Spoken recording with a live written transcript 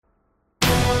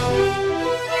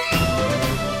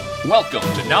Welcome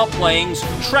to Now Playing's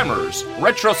Tremors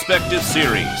Retrospective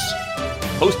Series,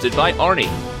 hosted by Arnie.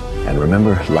 And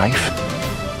remember, life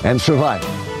and survival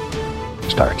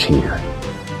starts here.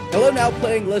 Hello, Now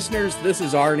Playing listeners. This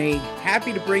is Arnie.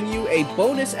 Happy to bring you a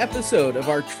bonus episode of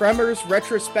our Tremors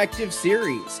Retrospective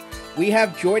Series. We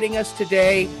have joining us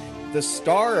today the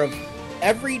star of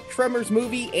every Tremors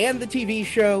movie and the TV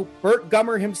show, Burt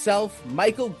Gummer himself,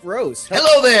 Michael Gross.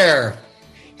 Hello there.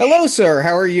 Hello, sir.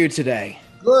 How are you today?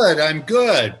 Good. I'm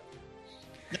good.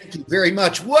 Thank you very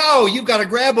much. Whoa, you've got a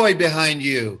graboid behind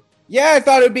you. Yeah, I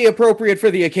thought it would be appropriate for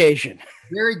the occasion.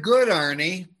 Very good,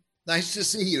 Arnie. Nice to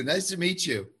see you. Nice to meet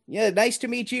you. Yeah, nice to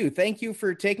meet you. Thank you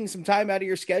for taking some time out of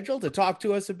your schedule to talk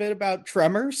to us a bit about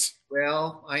Tremors.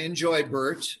 Well, I enjoy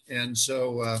Burt, and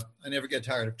so I never get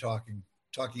tired of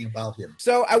talking about him.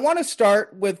 So I want to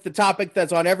start with the topic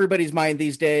that's on everybody's mind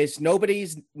these days.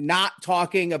 Nobody's not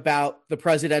talking about the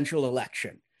presidential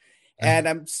election. And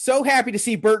I'm so happy to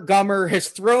see Burt Gummer has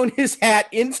thrown his hat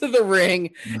into the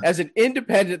ring as an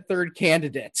independent third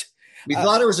candidate. We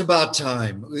thought it was about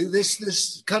time.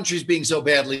 This country's being so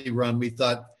badly run, we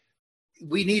thought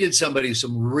we needed somebody with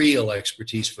some real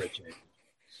expertise for a change.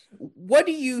 What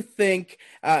do you think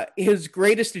his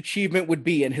greatest achievement would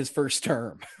be in his first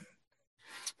term?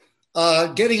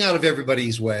 Getting out of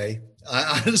everybody's way.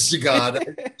 Honest to God,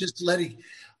 just letting...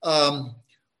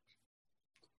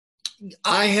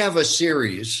 I have a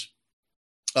series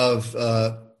of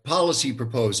policy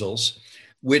proposals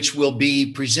which will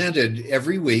be presented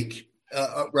every week,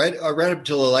 right up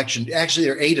until election. Actually,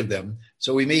 there are 8 of them,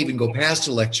 so we may even go past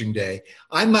election day.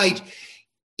 I might,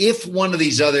 if one of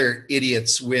these other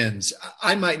idiots wins,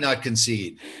 I might not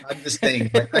concede. I'm just saying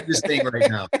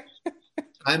right now.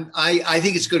 I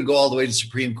think it's going to go all the way to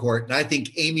Supreme Court, and I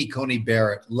think Amy Coney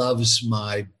Barrett loves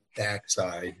my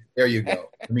backside. There you go.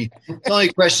 I mean, it's only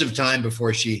a question of time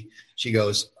before she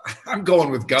goes, I'm going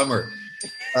with Gummer.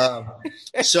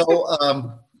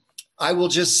 So I will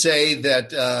just say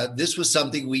that this was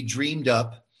something we dreamed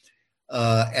up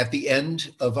at the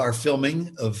end of our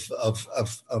filming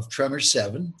of Tremors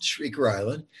 7, Shrieker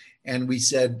Island. And we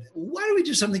said, why don't we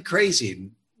do something crazy?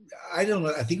 And I don't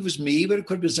know. I think it was me, but it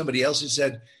could have been somebody else who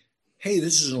said, hey,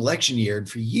 this is an election year. And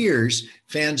for years,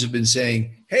 fans have been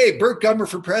saying, hey, Burt Gummer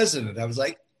for president. I was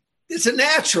like, it's a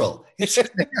natural. It's a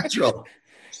natural.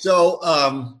 So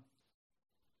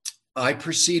I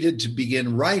proceeded to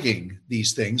begin writing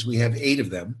these things. We have 8 of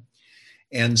them.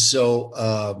 And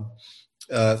so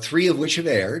 3 of which have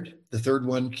aired. The third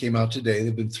one came out today. There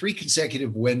have been 3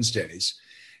 consecutive Wednesdays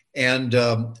and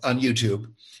on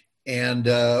YouTube. And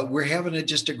we're having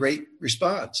just a great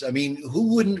response. I mean,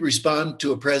 who wouldn't respond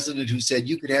to a president who said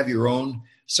you could have your own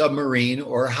submarine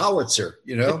or a howitzer,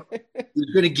 you know,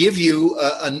 who's going to give you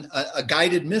a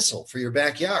guided missile for your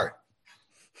backyard?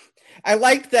 I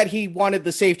liked that he wanted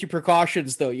the safety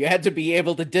precautions, though. You had to be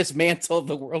able to dismantle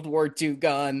the World War II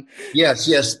gun. Yes,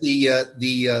 the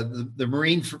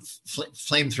Marine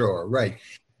flamethrower, right.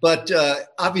 But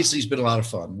obviously it's been a lot of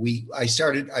fun.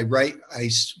 I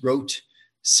wrote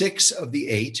 6 of the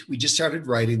 8. We just started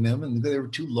writing them, and they were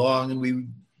too long, and we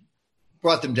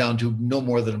brought them down to no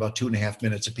more than about 2.5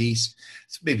 minutes a piece.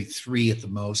 It's maybe 3 at the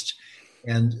most.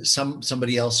 And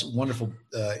somebody else, wonderful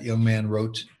young man,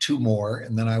 wrote 2 more,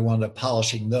 and then I wound up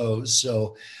polishing those.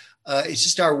 So it's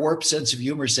just our warped sense of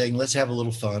humor saying, let's have a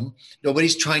little fun.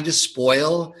 Nobody's trying to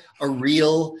spoil a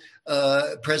real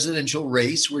presidential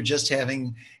race. We're just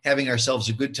having ourselves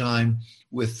a good time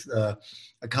with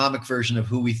a comic version of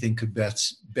who we think could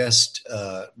best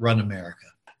run America.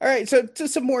 All right, so to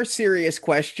some more serious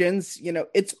questions. You know,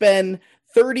 it's been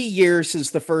 30 years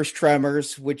since the first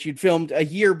Tremors, which you'd filmed a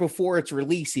year before its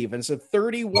release even. So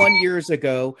 31 years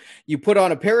ago, you put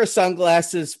on a pair of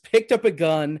sunglasses, picked up a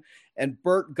gun, and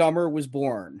Burt Gummer was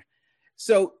born.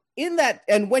 So in that,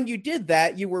 and when you did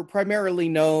that, you were primarily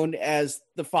known as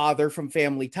the father from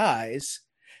Family Ties.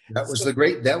 That was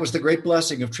the great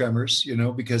blessing of Tremors, you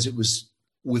know, because it was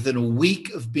within a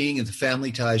week of being at the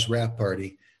Family Ties wrap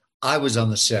party, I was on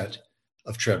the set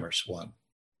of Tremors 1.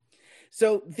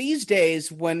 So these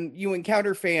days, when you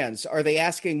encounter fans, are they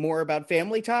asking more about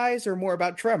Family Ties or more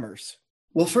about Tremors?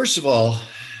 Well, first of all,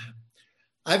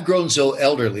 I've grown so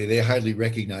elderly, they hardly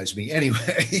recognize me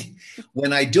anyway.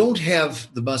 When I don't have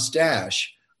the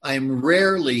mustache, I'm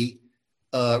rarely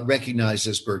recognized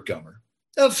as Burt Gummer.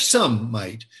 Some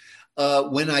might.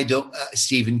 When I don't,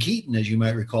 Stephen Keaton, as you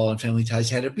might recall in Family Ties,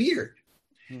 had a beard.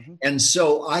 Mm-hmm. And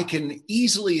so I can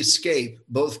easily escape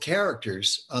both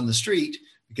characters on the street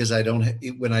because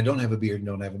when I don't have a beard and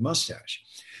don't have a mustache.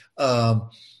 So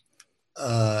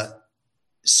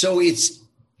it's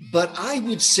but I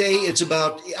would say it's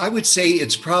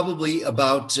probably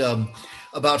about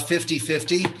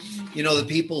 50-50. You know, the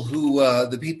people who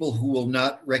will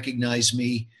not recognize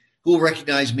me, who will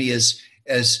recognize me as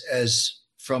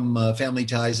from Family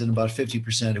Ties, and about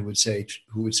 50% who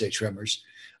would say Tremors.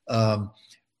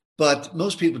 But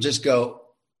most people just go,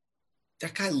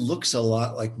 that guy looks a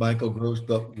lot like Michael Gross,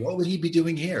 but what would he be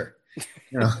doing here?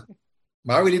 You know,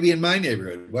 why would he be in my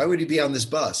neighborhood? Why would he be on this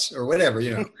bus or whatever,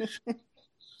 you know?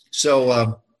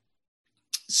 So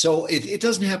it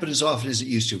doesn't happen as often as it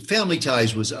used to. Family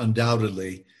Ties was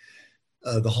undoubtedly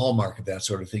the hallmark of that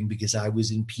sort of thing, because I was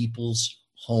in people's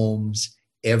homes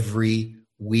every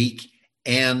week,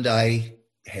 and I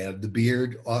had the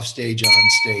beard off stage, on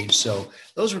stage. So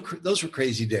those were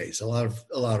crazy days. A lot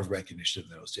of recognition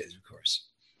in those days, of course.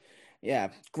 Yeah,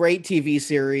 great TV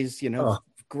series. You know,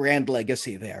 grand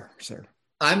legacy there, sir.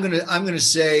 I'm gonna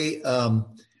say,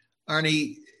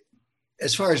 Arnie,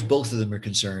 as far as both of them are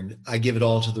concerned, I give it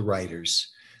all to the writers,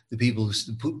 the people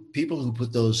who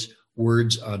put those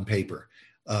words on paper.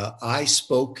 I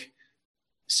spoke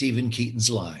Stephen Keaton's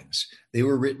lines. They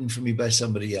were written for me by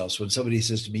somebody else. When somebody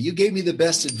says to me, "You gave me the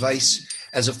best advice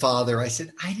as a father," I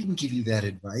said, "I didn't give you that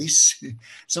advice.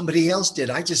 Somebody else did.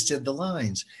 I just did the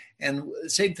lines." And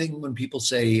same thing when people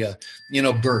say,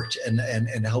 Bert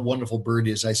and how wonderful Bert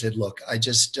is. I said, "Look, I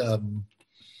just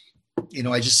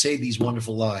say these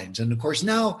wonderful lines." And of course,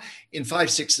 now in 5,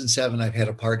 6, and 7, I've had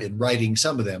a part in writing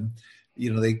some of them.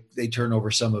 You know, they turn over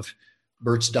some of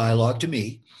Bert's dialogue to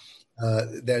me.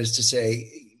 That is to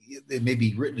say, it may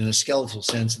be written in a skeletal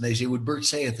sense, and they say, "Would Bert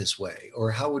say it this way?"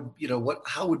 Or how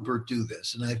would Bert do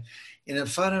this? And I've, in a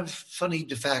funny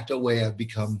de facto way, I've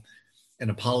become an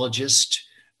apologist,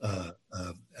 a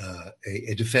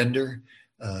defender,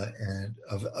 and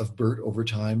of Bert over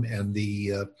time, and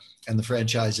the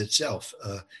franchise itself.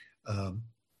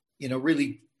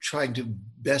 Really trying to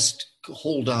best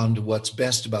hold on to what's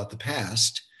best about the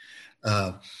past,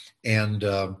 and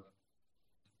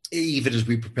even as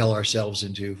we propel ourselves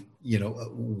into,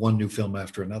 one new film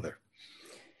after another.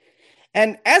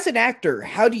 And as an actor,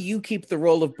 how do you keep the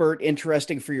role of Bert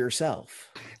interesting for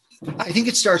yourself? I think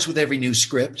it starts with every new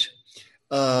script.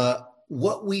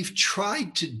 What we've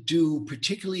tried to do,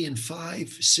 particularly in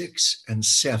 5, 6, and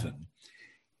 7,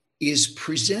 is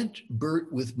present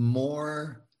Bert with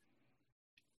more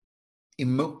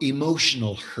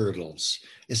emotional hurdles.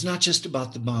 It's not just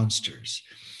about the monsters.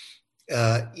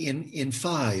 In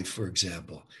 5, for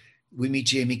example, we meet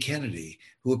Jamie Kennedy,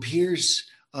 who appears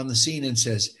on the scene and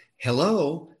says,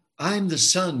 "Hello, I'm the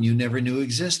son you never knew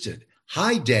existed.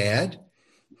 Hi, Dad.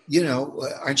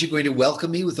 Aren't you going to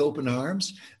welcome me with open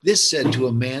arms?" This said to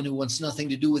a man who wants nothing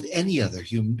to do with any other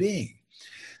human being.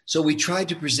 So we tried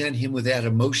to present him with that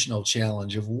emotional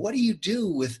challenge of, what do you do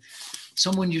with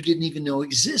someone you didn't even know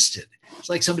existed? It's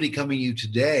like somebody coming to you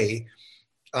today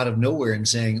out of nowhere and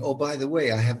saying, "Oh, by the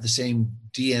way, I have the same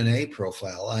DNA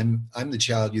profile. I'm the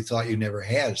child you thought you never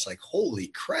had." It's like, holy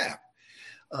crap.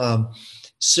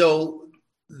 So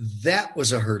that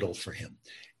was a hurdle for him.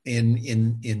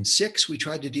 In 6, we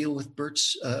tried to deal with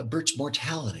Bert's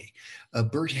mortality.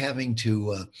 Bert having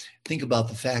to think about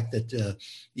the fact that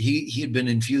he had been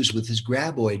infused with his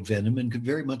graboid venom and could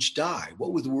very much die.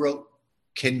 What would the world,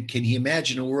 can he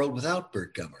imagine a world without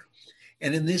Bert Gummer?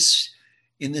 And in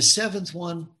the 7th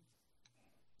one,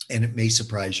 and it may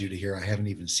surprise you to hear, I haven't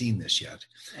even seen this yet.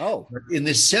 Oh. In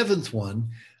the 7th one,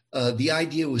 the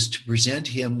idea was to present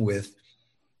him with,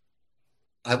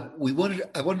 I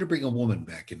wanted to bring a woman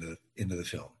back into the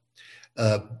film.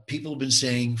 People have been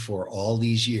saying for all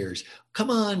these years,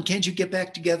 "Come on, can't you get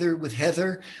back together with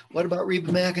Heather? What about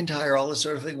Reba McEntire?" All this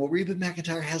sort of thing. Well, Reba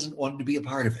McEntire hasn't wanted to be a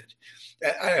part of it.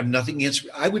 I have nothing against.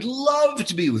 I would love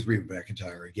to be with Reba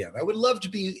McEntire again. I would love to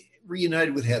be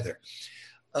reunited with Heather.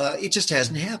 It just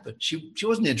hasn't happened. She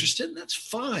wasn't interested, and that's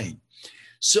fine.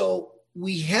 So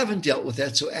we haven't dealt with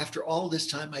that. So after all this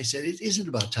time, I said, it isn't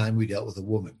about time we dealt with a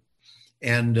woman.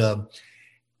 And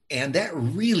that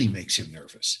really makes him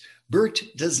nervous. Bert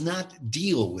does not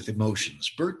deal with emotions.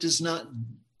 Bert does not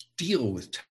deal with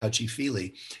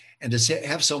touchy-feely. And to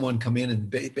have someone come in and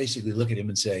basically look at him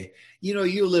and say,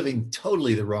 "You're living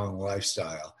totally the wrong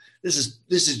lifestyle. This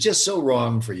is just so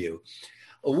wrong for you."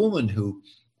 A woman who,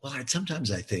 sometimes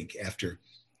I think after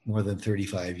more than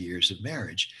 35 years of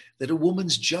marriage, that a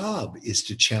woman's job is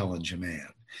to challenge a man.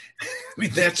 I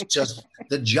mean, that's just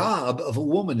the job of a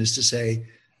woman, is to say,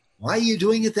 "Why are you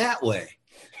doing it that way?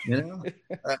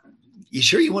 You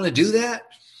sure you want to do that?"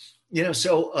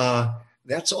 So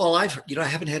that's all I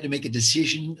haven't had to make a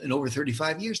decision in over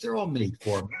 35 years. They're all made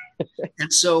for me.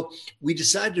 And so we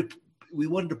decided we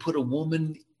wanted to put a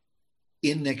woman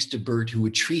in next to Bert who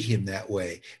would treat him that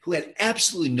way, who had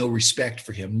absolutely no respect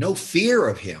for him, no fear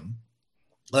of him.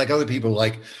 Like other people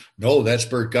like, no, that's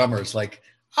Bert Gummer. It's like,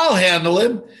 I'll handle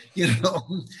him. You know,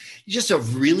 he's just a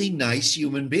really nice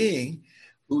human being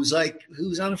who's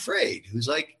unafraid, who's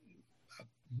like,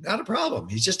 not a problem.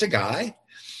 He's just a guy,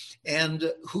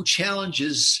 and who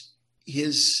challenges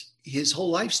his whole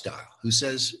lifestyle, who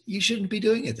says, you shouldn't be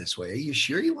doing it this way. Are you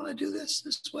sure you want to do this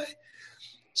way?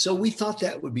 So we thought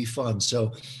that would be fun.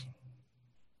 So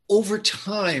over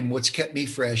time, what's kept me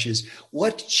fresh is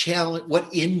what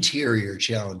interior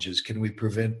challenges can we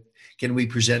present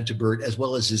to Bert, as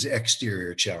well as his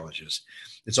exterior challenges.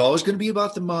 It's always going to be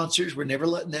about the monsters. We're never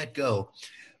letting that go.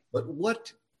 But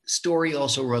what story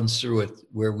also runs through it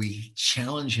where we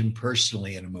challenge him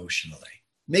personally and emotionally,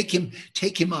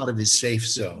 take him out of his safe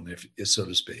zone, if so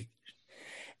to speak.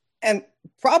 And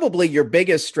probably your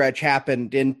biggest stretch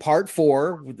happened in part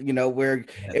 4, where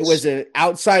it was an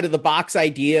outside of the box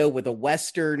idea with a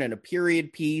Western and a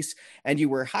period piece, and you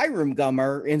were Hiram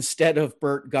Gummer instead of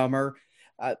Bert Gummer.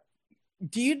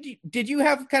 Did you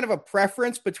have kind of a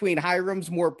preference between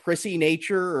Hiram's more prissy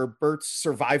nature or Bert's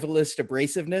survivalist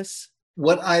abrasiveness?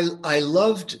 What I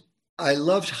loved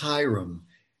Hiram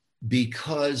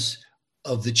because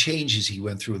of the changes he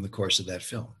went through in the course of that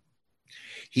film.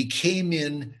 He came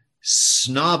in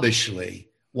snobbishly,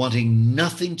 wanting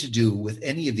nothing to do with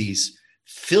any of these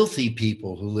filthy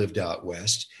people who lived out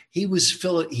west. He was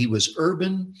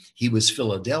urban. He was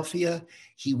Philadelphia.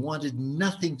 He wanted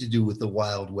nothing to do with the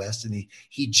Wild West. And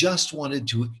he just wanted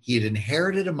to, he had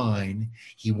inherited a mine.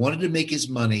 He wanted to make his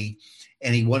money,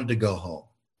 and he wanted to go home.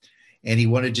 And he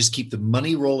wanted to just keep the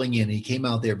money rolling in. He came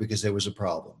out there because there was a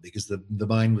problem, because the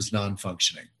mine was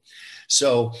non-functioning.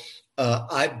 So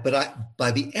by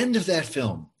the end of that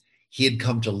film, he had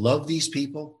come to love these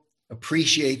people,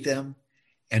 appreciate them,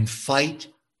 and fight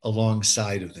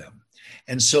alongside of them.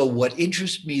 And so what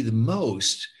interested me the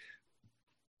most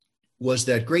was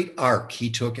that great arc he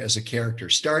took as a character,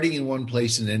 starting in one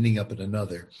place and ending up in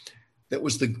another. That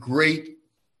was the greatest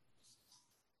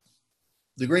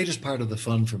part of the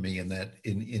fun for me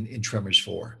in Tremors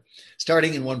 4,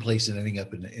 starting in one place and ending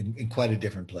up in quite a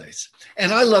different place.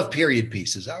 And I love period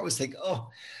pieces. I always think, I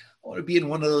want to be in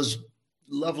one of those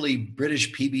lovely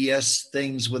British PBS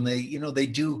things when they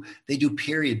do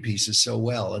period pieces so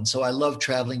well. And so I love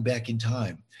traveling back in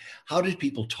time. How did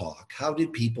people talk? How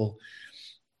did people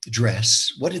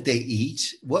dress? What did they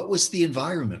eat? What was the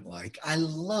environment like? I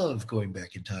love going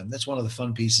back in time. That's one of the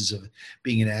fun pieces of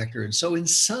being an actor. And so in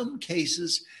some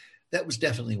cases, that was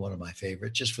definitely one of my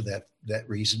favorites, just for that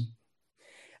reason.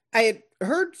 I had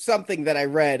heard something that I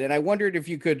read, and I wondered if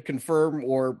you could confirm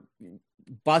or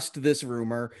bust this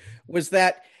rumor, was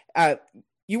that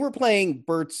you were playing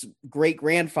Bert's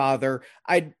great-grandfather.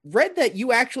 I read that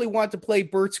you actually want to play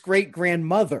Bert's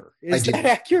great-grandmother. Is that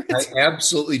accurate? I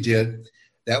absolutely did.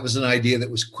 That was an idea that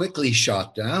was quickly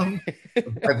shot down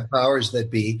by the powers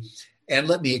that be. And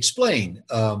let me explain.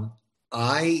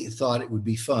 I thought it would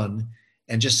be fun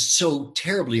and just so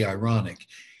terribly ironic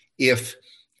if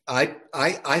I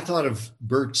thought of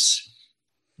Bert's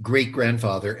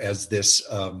great-grandfather as this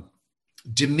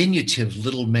diminutive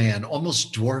little man,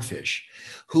 almost dwarfish,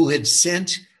 who had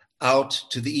sent out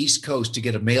to the East Coast to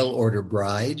get a mail order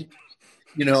bride,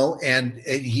 and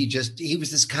he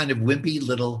was this kind of wimpy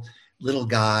little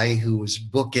guy who was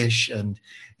bookish and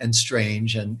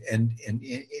strange and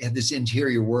had this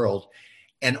interior world.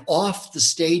 And off the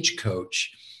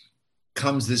stagecoach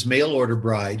comes this mail order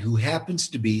bride who happens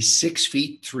to be 6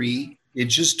 feet 3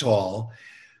 inches tall,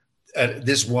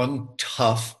 this one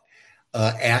tough,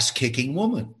 ass-kicking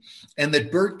woman. And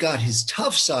that Bert got his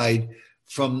tough side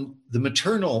from the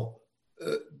maternal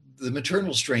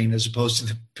strain as opposed to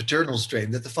the paternal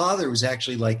strain, that the father was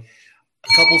actually like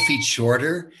a couple feet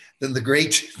shorter than the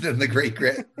great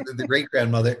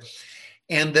grandmother.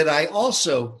 And that I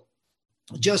also,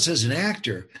 just as an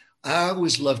actor, I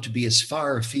always love to be as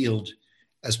far afield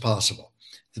as possible.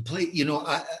 The play,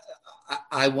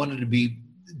 I wanted to be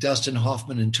Dustin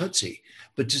Hoffman and Tootsie,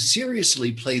 but to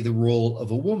seriously play the role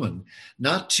of a woman,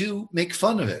 not to make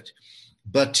fun of it,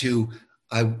 but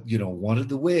I wanted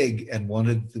the wig and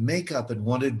wanted the makeup and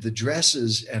wanted the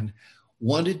dresses and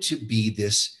wanted to be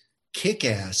this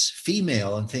kick-ass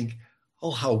female and think,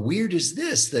 oh, how weird is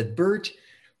this that Bert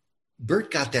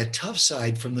got that tough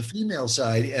side from the female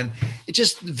side. And it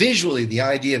just visually, the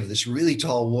idea of this really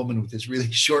tall woman with this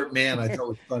really short man, I thought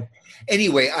was fun.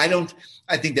 Anyway, I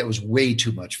think that was way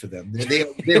too much for them. They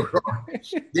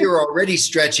were already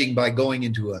stretching by going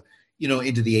into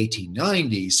into the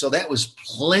 1890s. So that was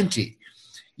plenty,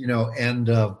 and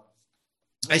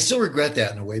I still regret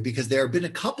that in a way, because there have been a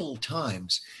couple of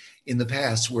times in the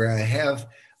past where I have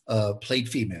played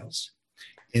females.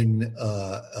 In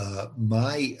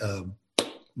my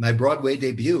Broadway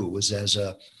debut was as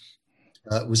a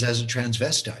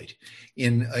transvestite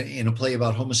in a play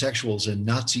about homosexuals in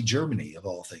Nazi Germany, of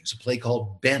all things, a play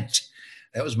called Bent.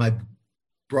 That was my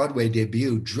Broadway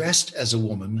debut, dressed as a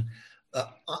woman,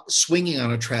 swinging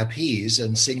on a trapeze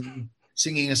and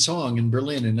singing a song in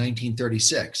Berlin in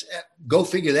 1936. Go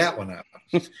figure that one out.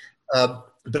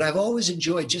 But I've always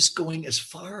enjoyed just going as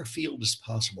far afield as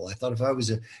possible. I thought if I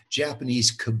was a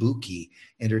Japanese kabuki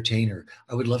entertainer,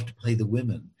 I would love to play the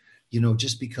women,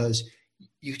 just because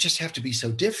you just have to be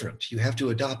so different. You have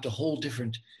to adopt a whole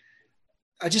different.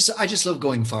 I just love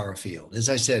going far afield. As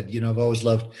I said, I've always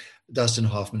loved Dustin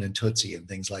Hoffman and Tootsie and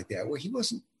things like that, where he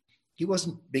wasn't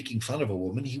making fun of a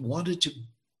woman. He wanted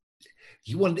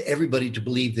everybody to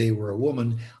believe they were a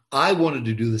woman. I wanted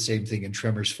to do the same thing in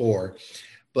Tremors 4,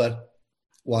 but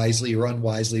wisely or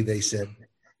unwisely, they said,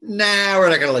 "Nah, we're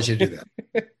not going to let you do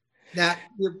that. Now,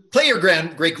 play your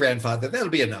great-grandfather. That'll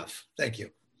be enough. Thank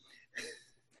you."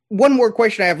 One more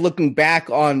question I have looking back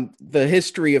on the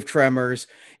history of Tremors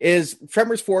is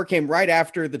Tremors 4 came right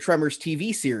after the Tremors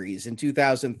TV series in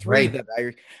 2003 right. That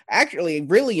I actually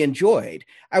really enjoyed.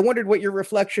 I wondered what your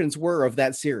reflections were of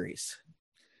that series.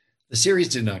 The series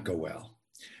did not go well.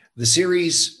 The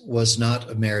series was not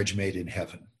a marriage made in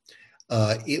heaven.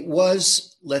 It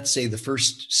was, let's say, the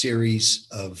first series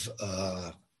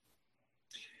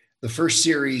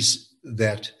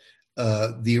that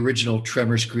the original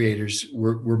Tremors creators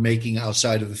were making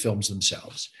outside of the films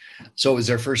themselves. So it was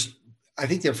their first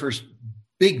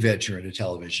big venture into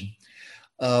television.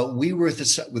 We were with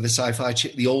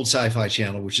the old Sci-Fi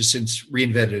Channel, which has since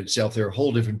reinvented itself. There are a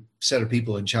whole different set of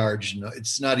people in charge, and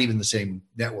it's not even the same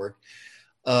network.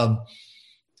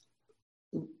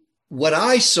 What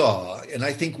I saw, and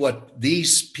I think what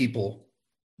these people,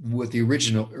 what the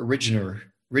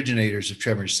originators of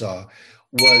Tremors saw,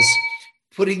 was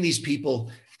putting these people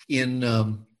in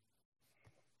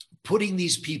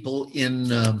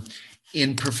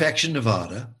Perfection,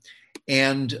 Nevada,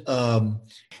 and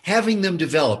having them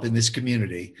develop in this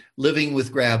community, living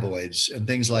with graboids and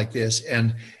things like this,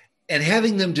 and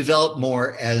having them develop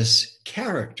more as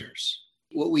characters.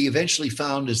 What we eventually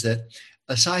found is that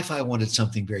Sci-Fi wanted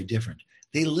something very different.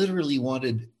 They literally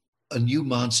wanted a new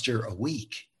monster a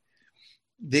week.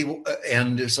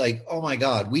 And it's like, oh my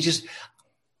God,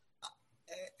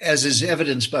 as is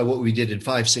evidenced by what we did in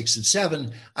 5, 6, and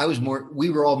 7, we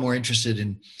were all more interested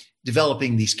in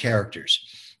developing these characters.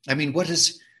 I mean,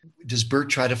 does Bert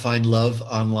try to find love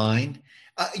online?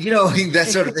 That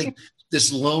sort of thing.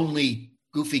 This lonely,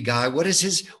 goofy guy. What is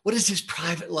his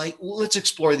private life? Well, let's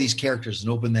explore these characters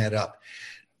and open that up.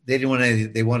 They didn't want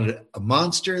anything. They wanted a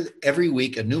monster every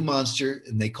week, a new monster,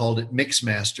 and they called it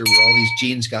Mixmaster, where all these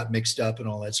genes got mixed up and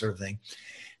all that sort of thing.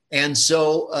 And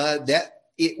so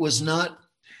it was not.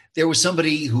 There was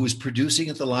somebody who was producing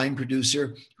it, the line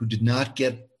producer, who did not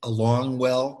get along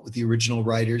well with the original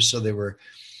writers. So there were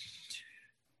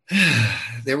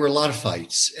a lot of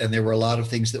fights, and there were a lot of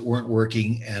things that weren't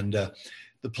working. And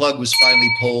the plug was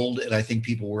finally pulled, and I think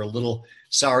people were a little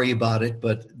sorry about it,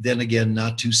 but then again,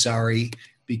 not too sorry,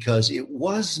 because it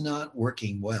was not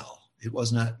working well. It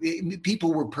was not.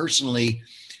 People were personally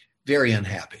very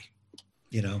unhappy.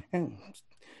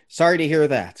 Sorry to hear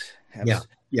that.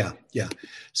 Yeah.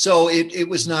 So it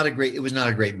was not a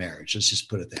great marriage. Let's just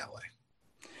put it that way.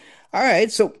 All right.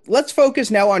 So let's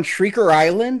focus now on Shrieker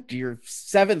Island, your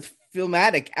 7th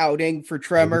filmatic outing for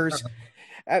Tremors.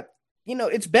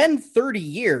 It's been 30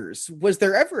 years. Was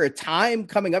there ever a time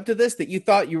coming up to this that you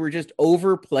thought you were just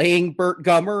overplaying Burt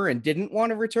Gummer and didn't want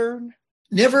to return?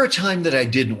 Never a time that I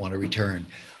didn't want to return.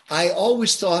 I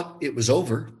always thought it was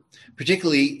over,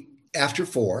 particularly after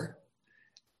 4.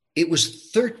 It was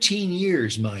 13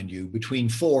 years, mind you, between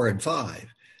 4 and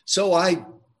 5. So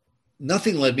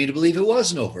nothing led me to believe it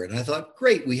wasn't over. And I thought,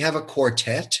 great, we have a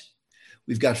quartet.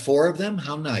 We've got 4 of them.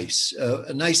 How nice.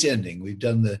 A nice ending. We've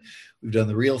done the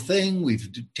real thing. We've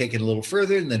taken a little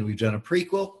further, and then we've done a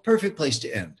prequel. Perfect place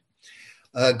to end.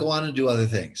 Go on and do other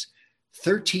things.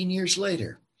 13 years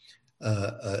later,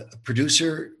 a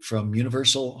producer from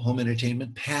Universal Home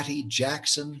Entertainment, Patty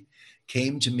Jackson,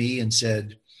 came to me and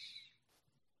said,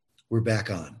 "We're back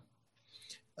on.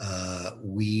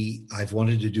 I've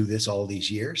wanted to do this all these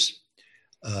years.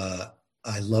 I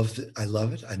love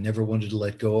it. I never wanted to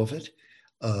let go of it.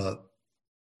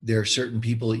 There are certain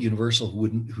people at Universal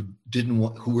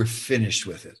who were finished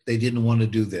with it. They didn't want to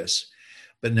do this.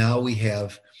 But now we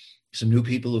have some new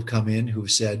people who've come in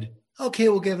who've said, okay,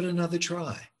 we'll give it another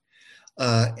try.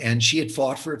 And she had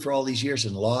fought for it for all these years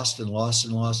and lost and lost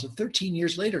and lost. And 13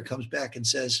 years later comes back and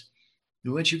says,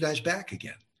 we want you guys back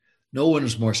again. No one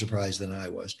was more surprised than I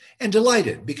was, and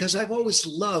delighted, because I've always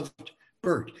loved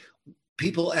Burt.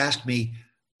 People ask me,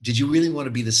 did you really want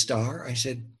to be the star? I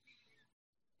said,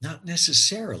 not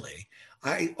necessarily.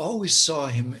 I always saw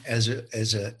him as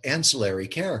a ancillary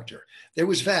character. There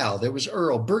was Val, there was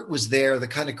Earl. Burt was there, the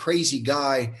kind of crazy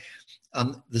guy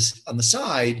on the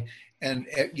side, and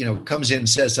comes in and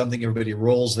says something, everybody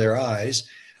rolls their eyes.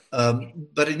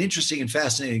 But an interesting and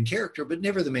fascinating character, but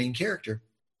never the main character.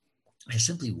 I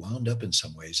simply wound up in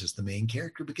some ways as the main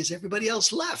character because everybody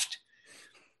else left.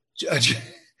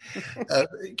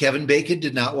 Kevin Bacon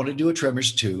did not want to do a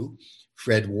Tremors 2.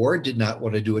 Fred Ward did not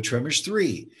want to do a Tremors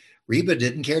 3. Reba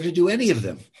didn't care to do any of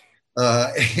them.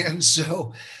 And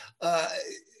so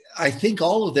I think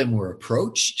all of them were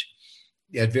approached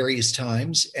at various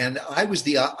times. And I was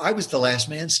the last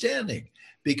man standing,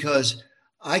 because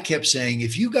I kept saying,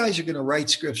 if you guys are going to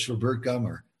write scripts for Burt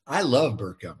Gummer, I love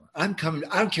Burt Gummer. I'm coming.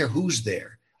 I don't care who's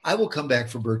there. I will come back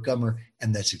for Burt Gummer.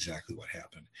 And that's exactly what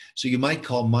happened. So you might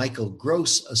call Michael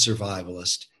Gross a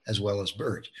survivalist as well as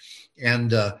Burt.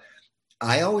 And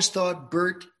I always thought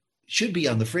Burt should be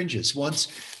on the fringes. Once,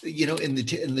 in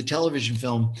the television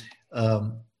film,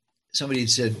 somebody had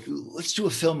said, let's do a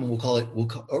film and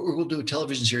we'll do a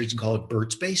television series and call it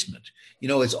Burt's Basement.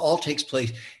 It's all takes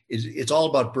place. It's all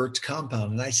about Burt's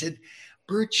compound. And I said,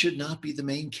 Burt should not be the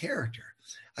main character.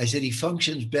 I said, he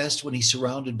functions best when he's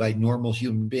surrounded by normal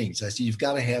human beings. I said, you've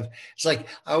got to have, it's like,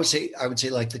 I would say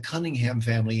like the Cunningham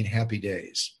family in Happy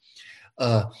Days.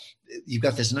 You've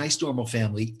got this nice normal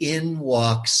family. In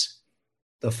walks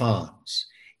the Fonz.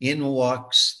 In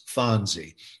walks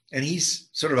Fonzie. And he's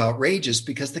sort of outrageous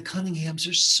because the Cunninghams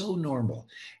are so normal.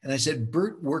 And I said,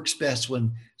 Burt works best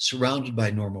when surrounded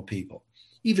by normal people.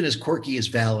 Even as quirky as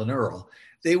Val and Earl,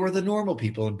 they were the normal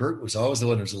people. And Burt was always the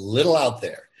one who was a little out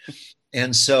there.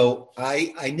 And so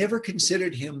I never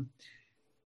considered him.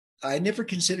 I never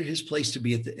considered his place to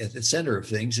be at the center of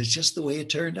things. It's just the way it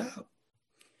turned out.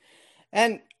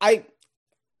 And I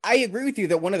agree with you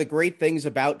that one of the great things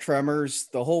about Tremors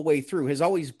the whole way through has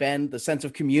always been the sense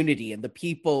of community and the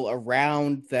people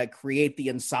around that create the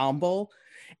ensemble.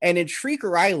 And in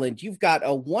Shrieker Island, you've got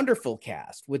a wonderful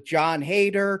cast with John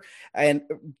Hader and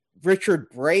Richard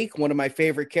Brake, one of my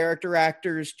favorite character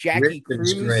actors, Jackie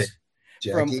Cruz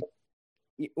from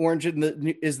Orange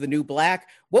is the New Black.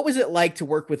 What was it like to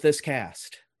work with this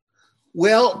cast?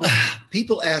 Well,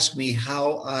 people ask me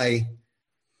how I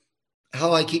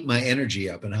keep my energy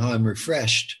up and how I'm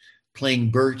refreshed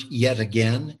playing Burt yet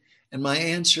again. And my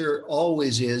answer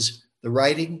always is the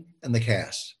writing and the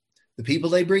cast. The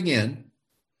people they bring in,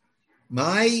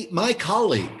 my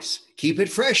colleagues keep it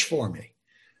fresh for me.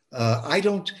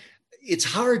 It's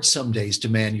hard some days to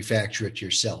manufacture it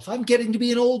yourself. I'm getting to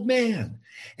be an old man.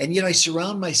 And yet I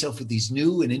surround myself with these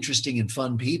new and interesting and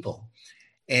fun people.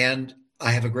 And I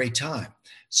have a great time.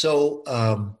 So,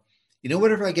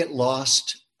 whenever I get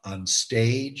lost on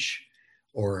stage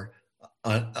or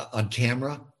on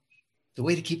camera, the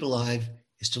way to keep alive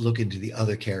is to look into the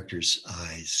other character's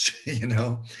eyes.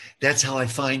 That's how I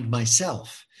find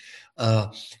myself.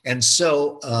 I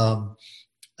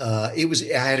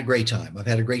had a great time. I've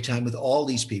had a great time with all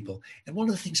these people. And one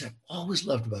of the things I've always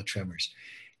loved about Tremors,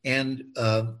 and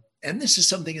this is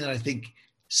something that I think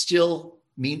still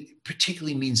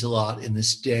particularly means a lot in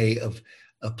this day of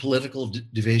political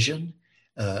division,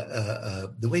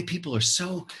 the way people are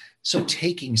so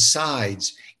taking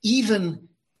sides, even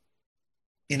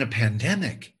in a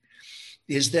pandemic,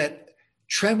 is that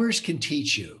Tremors can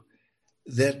teach you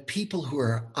that people who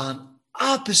are on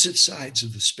opposite sides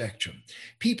of the spectrum,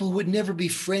 people who would never be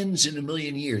friends in a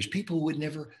million years, people who would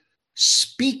never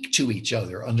speak to each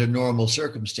other under normal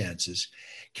circumstances,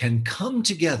 can come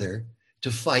together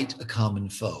to fight a common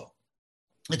foe.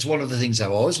 It's one of the things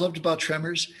I've always loved about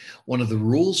Tremors. One of the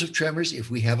rules of Tremors, if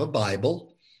we have a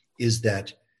Bible, is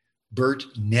that Burt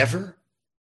never,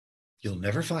 you'll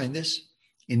never find this,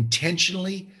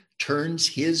 intentionally turns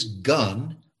his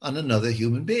gun on another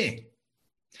human being.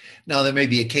 Now, there may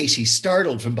be a case he's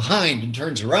startled from behind and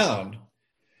turns around,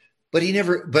 but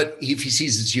if he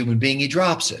sees this human being, he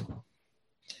drops it.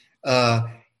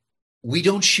 We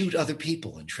don't shoot other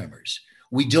people in Tremors.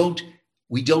 We don't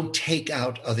take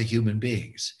out other human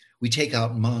beings. We take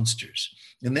out monsters.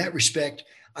 In that respect,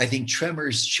 I think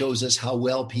Tremors shows us how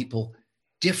well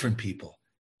different people,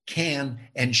 can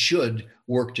and should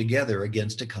work together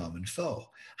against a common foe.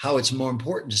 How it's more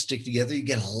important to stick together. You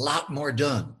get a lot more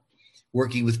done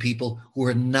working with people who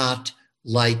are not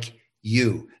like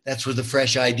you. That's where the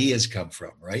fresh ideas come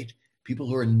from, right? people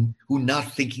who are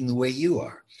not thinking the way you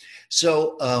are.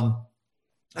 So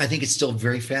I think it's still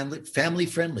very family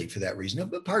friendly for that reason.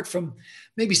 Apart from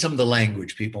maybe some of the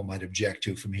language people might object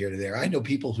to from here to there. I know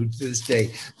people who to this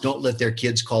day don't let their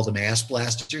kids call them ass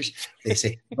blasters. They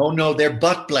say, "Oh no, they're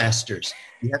butt blasters."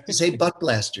 You have to say butt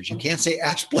blasters. You can't say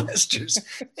ass blasters.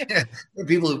 There are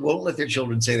people who won't let their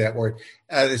children say that word.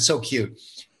 It's so cute.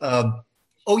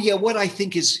 What I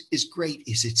think is great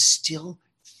is it's still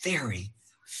very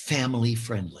family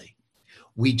friendly.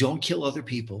 We don't kill other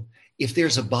people. If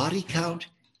there's a body count,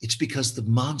 it's because the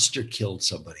monster killed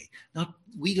somebody.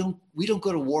 We don't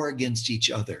go to war against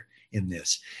each other in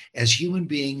this. As human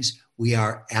beings, we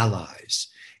are allies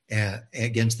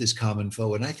against this common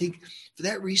foe. And I think for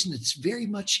that reason, it's very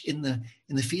much in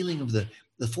the feeling of the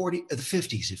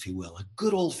 50s, if you will, a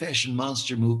good old fashioned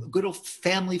monster movie, a good old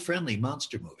family friendly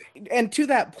monster movie. And to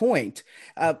that point,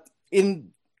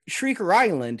 in Shrieker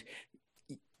Island,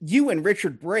 you and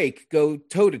Richard Brake go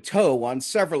toe to toe on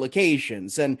several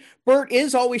occasions, and Burt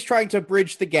is always trying to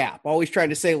bridge the gap, always trying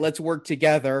to say, let's work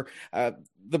together.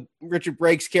 The Richard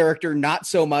Brake's character, not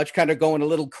so much, kind of going a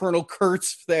little Colonel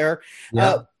Kurtz there.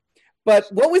 Yeah. But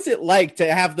what was it like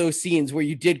to have those scenes where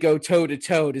you did go toe to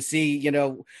toe to see,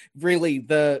 really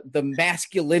the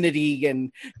masculinity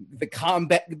and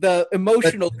the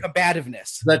emotional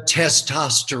combativeness, the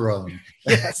testosterone?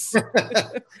 Yes.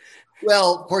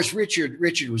 Well, of course, Richard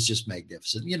was just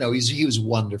magnificent. He was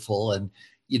wonderful and,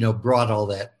 brought all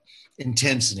that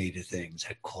intensity to things,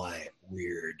 that quiet,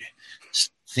 weird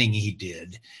thing he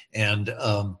did. And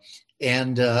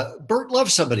Burt loved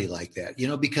somebody like that,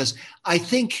 because I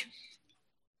think,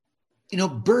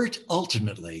 Burt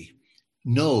ultimately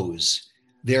knows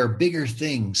there are bigger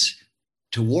things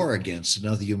to war against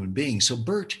another human being. So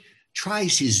Burt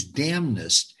tries his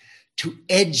damnedest to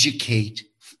educate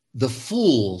the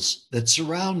fools that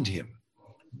surround him.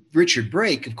 Richard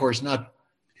Brake, of course, not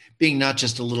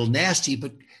just a little nasty,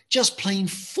 but just plain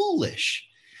foolish.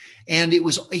 And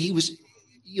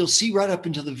you'll see right up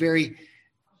until the very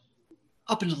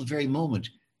moment,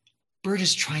 Burt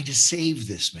is trying to save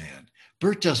this man.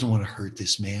 Burt doesn't want to hurt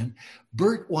this man.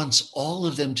 Burt wants all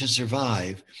of them to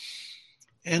survive.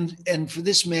 And for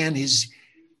this man, his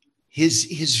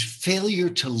failure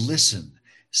to listen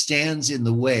stands in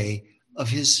the way of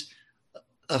his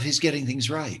getting things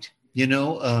right.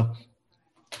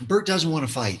 Burt doesn't want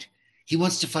to fight. He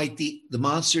wants to fight the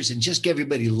monsters and just get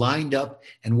everybody lined up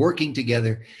and working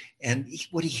together. And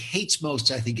what he hates most,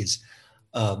 I think, is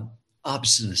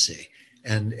obstinacy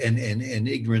and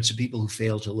ignorance of people who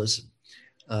fail to listen.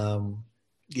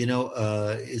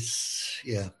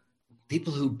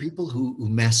 People who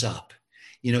mess up.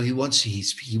 He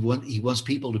wants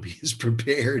people to be as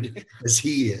prepared as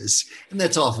he is, and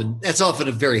that's often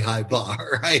a very high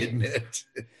bar, I admit.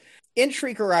 In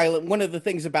Shrieker Island, one of the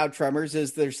things about Tremors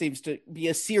is there seems to be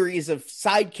a series of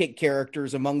sidekick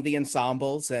characters among the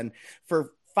ensembles, and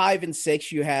for 5 and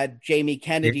 6, you had Jamie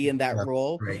Kennedy in that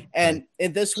role. Right, and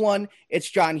in this one, it's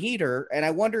Jon Heder. And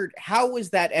I wondered, how was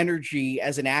that energy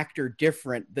as an actor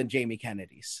different than Jamie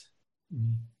Kennedy's?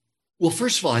 Well,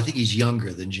 first of all, I think he's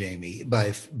younger than Jamie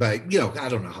by I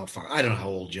don't know how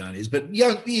old John is, but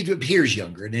he appears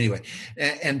younger. And anyway,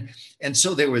 and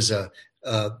so there was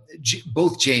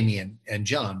both Jamie and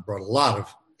John brought a lot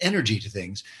of energy to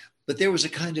things, but there was a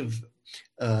kind of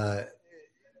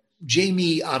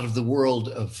Jamie out of the world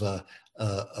of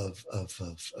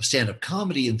stand-up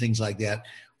comedy and things like that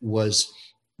was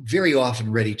very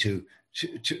often ready to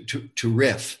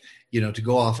riff, to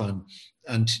go off on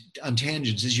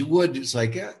tangents as you would. It's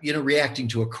like, reacting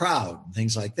to a crowd and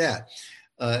things like that.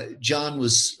 John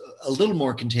was a little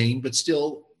more contained, but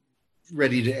still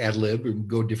ready to ad lib and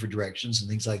go different directions and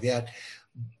things like that.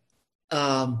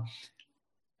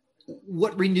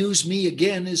 What renews me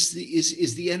again is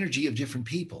the energy of different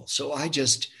people. So I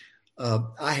just,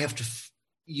 I have to,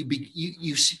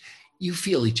 you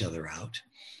feel each other out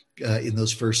in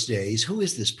those first days. Who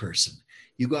is this person?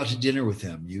 You go out to dinner with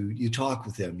them, you talk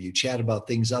with them, you chat about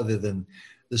things other than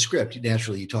the script.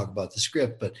 Naturally, you talk about the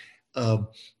script, but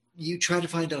you try to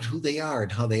find out who they are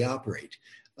and how they operate.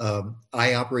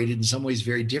 I operated in some ways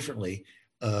very differently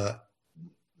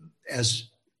as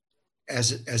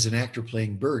an actor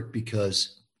playing Burt,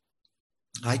 because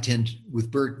I tend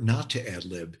with Burt not to ad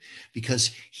lib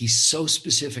because he's so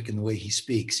specific in the way he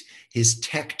speaks. His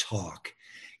tech talk,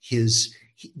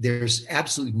 there's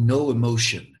absolutely no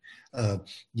emotion.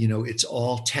 It's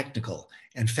all technical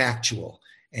and factual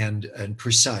and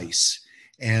precise,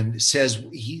 and says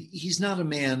he's not a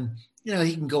man.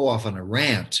 He can go off on a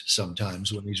rant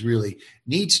sometimes when he really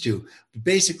needs to, but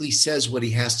basically says what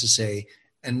he has to say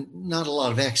and not a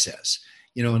lot of excess.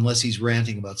 unless he's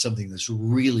ranting about something that's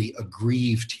really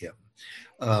aggrieved him.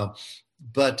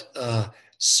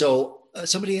 So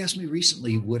somebody asked me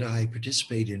recently, would I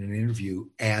participate in an interview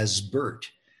as Bert?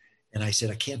 And I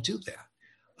said, I can't do that.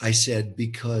 I said,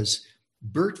 because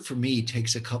Bert, for me,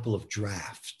 takes a couple of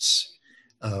drafts.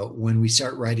 When we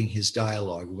start writing his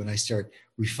dialogue, when I start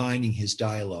refining his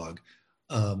dialogue,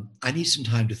 I need some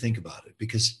time to think about it,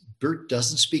 because Bert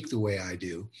doesn't speak the way I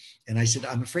do. And I said,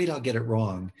 I'm afraid I'll get it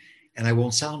wrong and I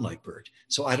won't sound like Bert.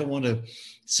 So I don't want to.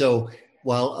 So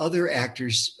while other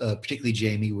actors, particularly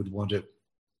Jamie, would want to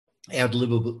add a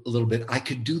little bit, I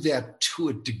could do that to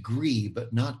a degree,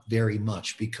 but not very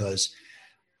much, because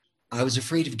I was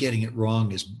afraid of getting it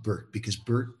wrong as Bert, because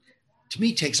Bert, to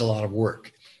me, takes a lot of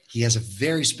work. He has a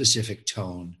very specific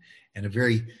tone and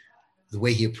the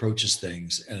way he approaches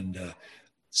things. And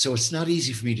so it's not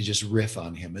easy for me to just riff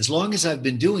on him. As long as I've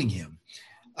been doing him,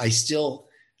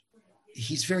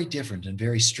 he's very different and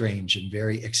very strange and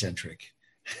very eccentric.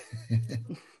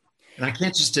 And I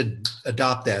can't just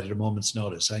adopt that at a moment's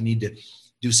notice. I need to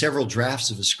do several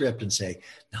drafts of a script and say,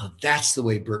 now that's the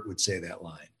way Bert would say that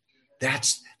line.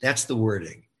 That's the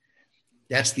wording.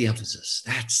 That's the emphasis.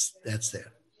 That's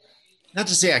that. Not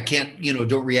to say I can't,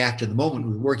 don't react in the moment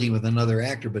with working with another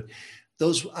actor, but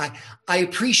I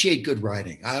appreciate good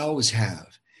writing. I always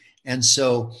have. And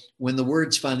so when the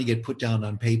words finally get put down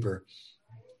on paper,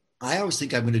 I always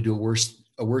think I'm going to do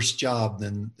a worse job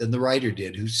than the writer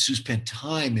did, who spent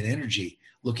time and energy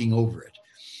looking over it.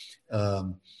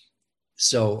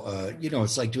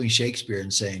 It's like doing Shakespeare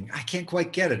and saying, I can't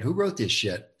quite get it. Who wrote this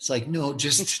shit? It's like, no,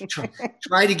 just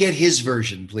try to get his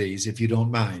version, please, if you don't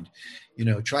mind.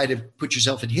 Try to put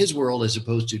yourself in his world as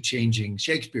opposed to changing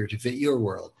Shakespeare to fit your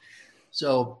world.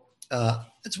 So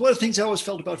that's one of the things I always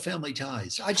felt about Family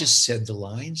Ties. I just said the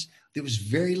lines. There was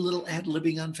very little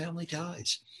ad-libbing on Family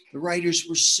Ties. The writers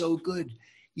were so good.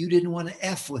 You didn't want to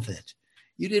F with it.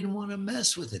 You didn't want to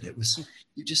mess with it. It was,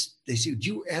 they said,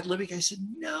 you ad-libbing? I said,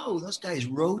 no, those guys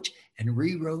wrote and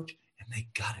rewrote and they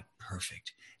got it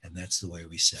perfect. And that's the way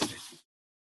we said it.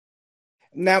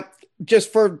 Now,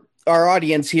 just for our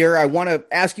audience here, I want to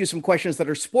ask you some questions that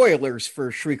are spoilers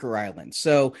for Shrieker Island.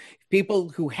 So people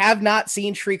who have not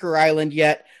seen Shrieker Island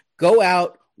yet, go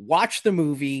out, watch the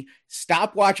movie,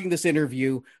 stop watching this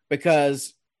interview,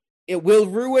 because it will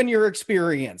ruin your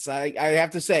experience. I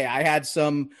have to say, I had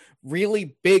some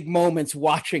really big moments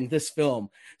watching this film.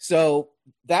 So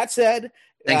that said,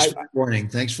 thanks for that warning.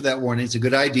 Thanks for that warning. It's a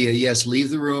good idea. Yes, leave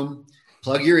the room,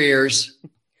 plug your ears.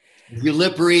 If you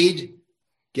lip read,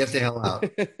 get the hell out.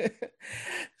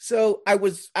 So I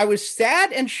was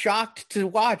sad and shocked to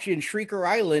watch in Shrieker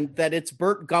Island that it's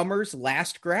Burt Gummer's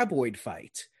last Graboid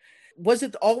fight. Was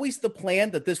it always the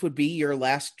plan that this would be your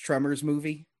last Tremors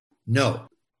movie? No.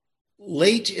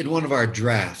 Late in one of our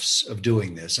drafts of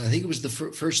doing this, I think it was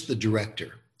the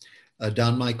director,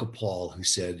 Don Michael Paul, who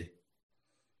said,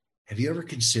 have you ever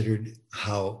considered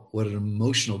what an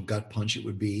emotional gut punch it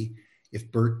would be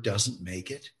if Burt doesn't make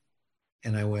it?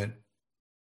 And I went,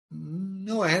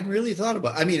 no, I hadn't really thought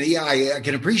about it. I mean, yeah, I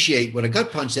can appreciate what a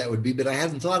gut punch that would be, but I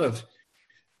hadn't thought of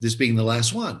this being the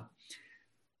last one.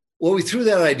 Well, we threw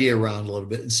that idea around a little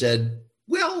bit and said,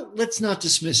 well, let's not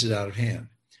dismiss it out of hand.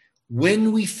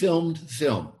 When we filmed the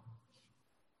film,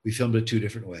 we filmed it two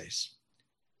different ways.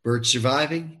 Burt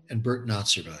surviving and Burt not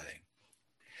surviving.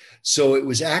 So it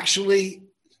was actually,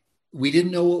 we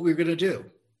didn't know what we were going to do.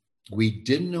 We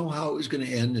didn't know how it was going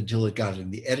to end until it got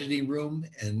in the editing room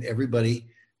and everybody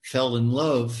fell in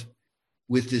love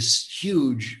with this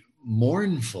huge,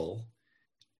 mournful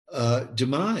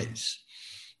demise.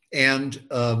 And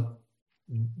I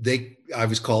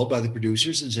was called by the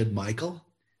producers and said, Michael,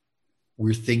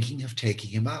 we're thinking of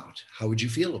taking him out. How would you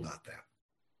feel about that?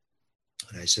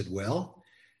 And I said, well,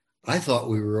 I thought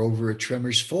we were over at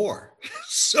Tremors 4.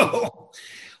 So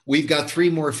we've got 3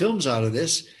 more films out of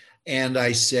this. And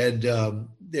I said,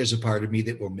 there's a part of me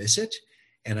that will miss it.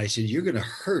 And I said, you're going to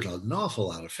hurt an awful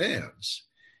lot of fans.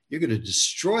 You're going to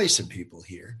destroy some people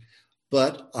here,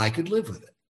 but I could live with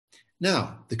it.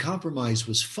 Now, the compromise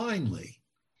was finally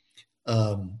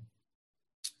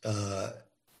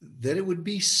that it would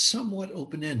be somewhat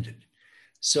open-ended.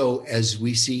 So as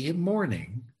we see him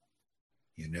mourning,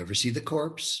 you never see the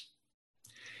corpse.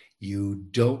 You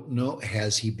don't know,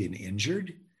 has he been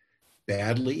injured,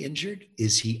 badly injured?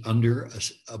 Is he under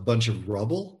a bunch of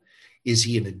rubble? Is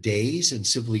he in a daze and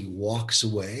simply walks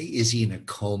away? Is he in a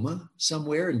coma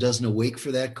somewhere and doesn't awake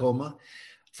from that coma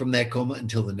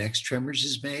until the next Tremors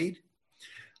is made?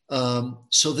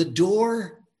 So the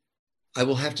door, I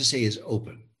will have to say, is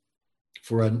open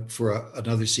for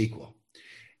another sequel.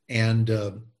 And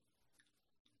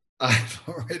I've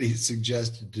already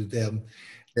suggested to them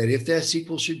that if that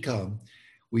sequel should come,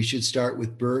 we should start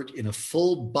with Burt in a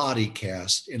full body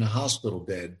cast in a hospital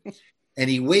bed. And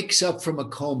he wakes up from a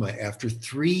coma after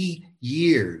 3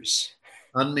 years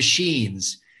on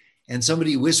machines. And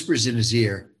somebody whispers in his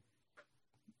ear,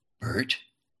 Burt,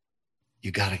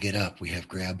 you got to get up. We have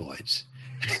graboids.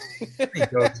 he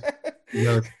goes,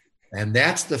 and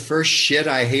that's the first shit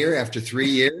I hear after 3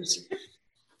 years.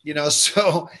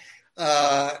 So,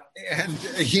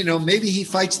 maybe he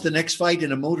fights the next fight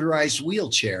in a motorized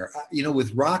wheelchair,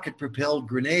 with rocket propelled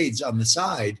grenades on the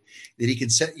side that he can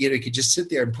set, he could just sit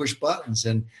there and push buttons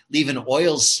and leave an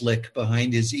oil slick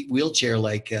behind his wheelchair,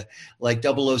 like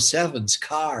 007's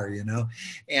car,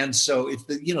 And so it's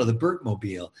the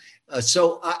Burtmobile.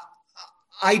 So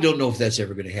I don't know if that's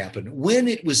ever going to happen. When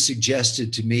it was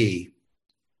suggested to me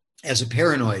as a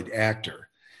paranoid actor,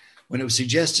 when it was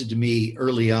suggested to me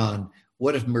early on,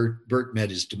 what if Burt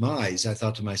met his demise? I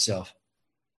thought to myself,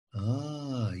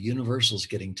 Universal's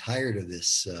getting tired of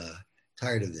this.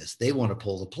 They want to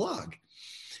pull the plug.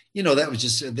 That was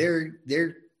just, they're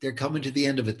coming to the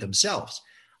end of it themselves.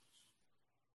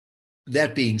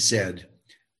 That being said,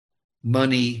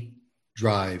 money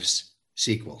drives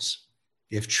sequels.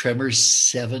 If Tremors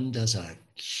 7 does a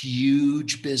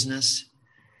huge business,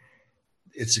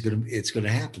 it's going to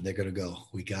happen. They're going to go,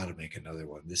 we got to make another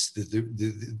one.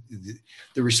 The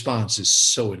response is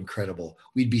so incredible.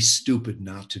 We'd be stupid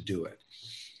not to do it.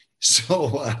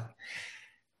 So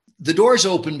the door's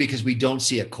open because we don't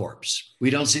see a corpse. We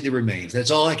don't see the remains.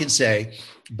 That's all I can say.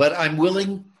 But I'm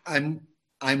willing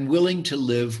to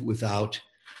live without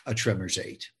a Tremors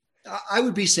 8. I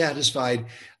would be satisfied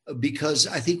because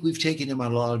I think we've taken him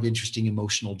on a lot of interesting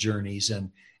emotional journeys.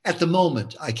 And at the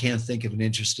moment, I can't think of an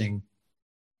interesting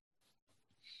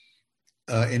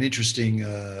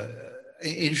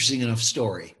enough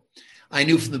story. I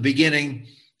knew from the beginning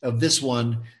of this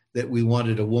one that we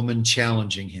wanted a woman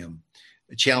challenging him,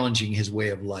 challenging his way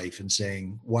of life and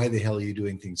saying, why the hell are you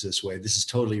doing things this way? This is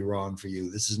totally wrong for you.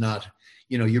 This is not,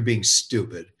 you're being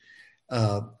stupid.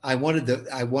 I wanted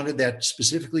that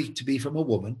specifically to be from a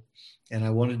woman, and I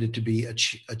wanted it to be a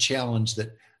challenge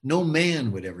that no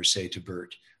man would ever say to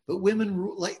Burt. But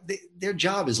women, their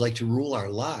job is like to rule our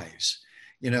lives,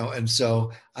 and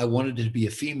so I wanted it to be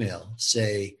a female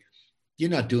say, you're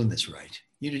not doing this right.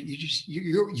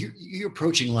 You're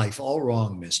approaching life all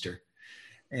wrong, mister.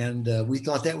 And we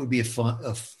thought that would be a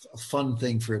fun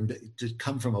thing for him to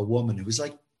come from a woman who was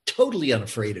like totally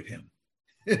unafraid of him.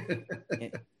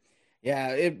 Yeah,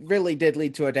 it really did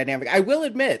lead to a dynamic. I will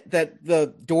admit that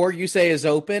the door you say is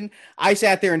open. I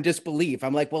sat there in disbelief.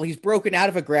 I'm like, well, he's broken out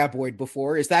of a graboid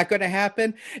before. Is that going to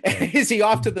happen? Is he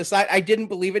off to the side? I didn't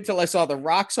believe it till I saw the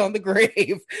rocks on the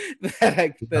grave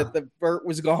that the Burt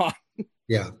was gone.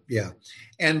 Yeah.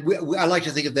 And I like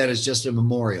to think of that as just a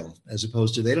memorial, as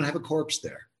opposed to they don't have a corpse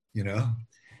there,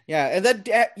 Yeah, and then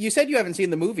you said you haven't seen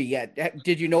the movie yet.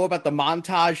 Did you know about the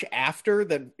montage after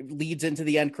that leads into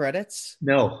the end credits?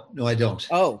 No, I don't.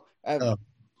 Oh,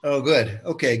 good.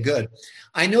 Okay, good.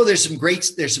 I know there's some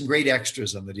great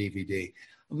extras on the DVD.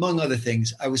 Among other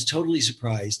things, I was totally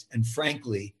surprised and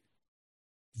frankly,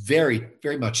 very,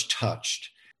 very much touched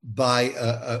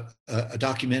by a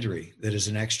documentary that is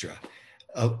an extra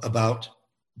about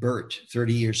Burt,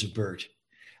 30 years of Burt.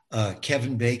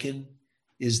 Kevin Bacon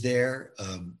is there.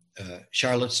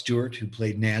 Charlotte Stewart, who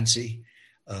played Nancy,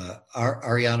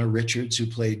 Ariana Richards, who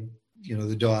played,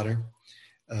 the daughter,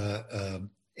 and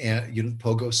the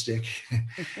pogo stick,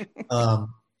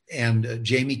 and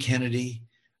Jamie Kennedy.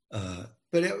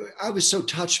 But I was so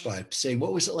touched by it, saying,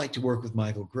 what was it like to work with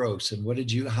Michael Gross? And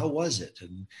how was it?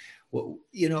 And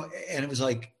and it was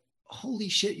like, holy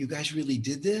shit, you guys really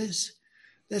did this?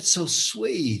 That's so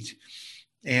sweet.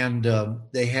 And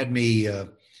they had me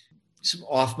some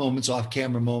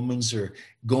off-camera moments, or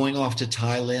going off to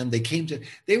Thailand.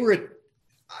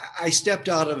 I stepped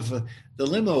out of the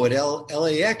limo at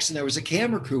LAX, and there was a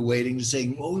camera crew waiting to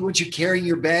say, well, we want you carrying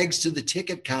your bags to the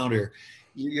ticket counter.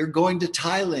 You're going to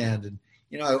Thailand. And,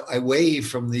 I waved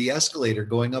from the escalator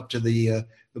going up to the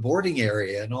boarding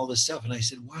area and all this stuff. And I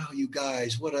said, wow, you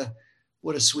guys, what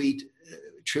a sweet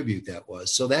tribute that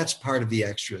was. So that's part of the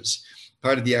extras.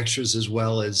 Part of the extras, as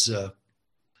well as a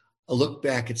look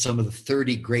back at some of the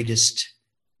 30 greatest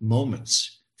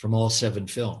moments from all 7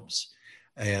 films,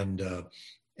 and a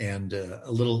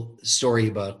little story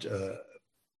about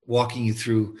walking you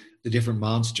through the different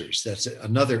monsters. That's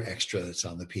another extra that's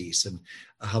on the piece, and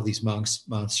how these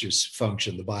monsters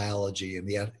function, the biology and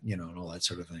and all that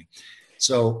sort of thing.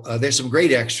 So there's some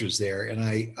great extras there. And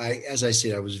I, as I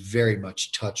said, I was very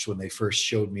much touched when they first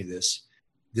showed me this.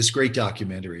 this great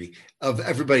documentary of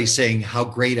everybody saying how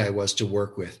great I was to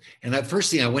work with. And the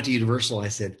first thing I went to Universal, I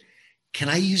said, can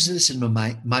I use this in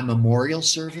my memorial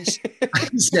service? I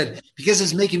said, because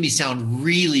it's making me sound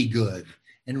really good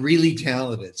and really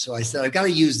talented. So I said, I've got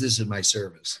to use this in my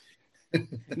service.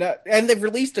 No, and they've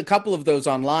released a couple of those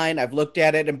online. I've looked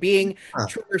at it, and being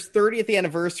Tremor's 30th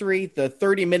anniversary, the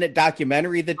 30-minute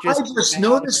documentary that I just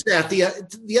noticed that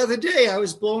the other day. I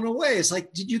was blown away. It's like,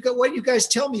 why did you guys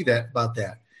tell me about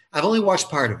that? I've only watched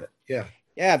part of it. Yeah.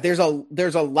 Yeah, there's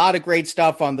a lot of great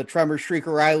stuff on the Tremors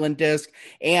Shrieker Island disc,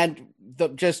 and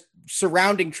just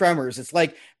surrounding Tremors. It's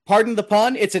like, pardon the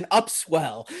pun, it's an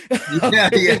upswell. Yeah,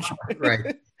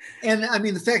 right. And I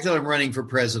mean, the fact that I'm running for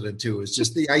president too is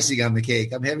just the icing on the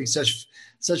cake. I'm having such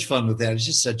fun with that. It's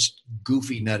just such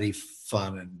goofy, nutty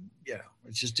fun, and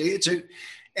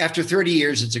after 30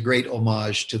 years, it's a great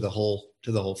homage to the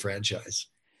whole franchise.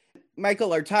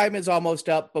 Michael, our time is almost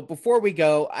up, but before we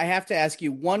go, I have to ask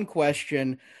you one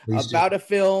question about a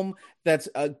film that's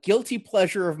a guilty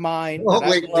pleasure of mine. Oh,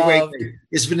 wait.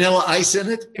 Is Vanilla Ice in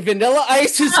it? Vanilla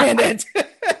Ice is in it.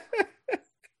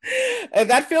 And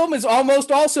that film is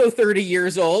almost also 30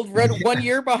 years old, right 1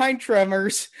 year behind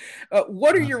Tremors.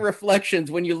 What are your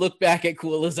reflections when you look back at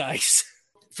Cool as Ice?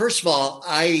 First of all,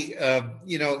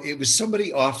 it was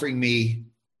somebody offering me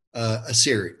a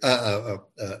series,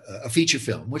 a feature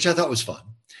film, which I thought was fun.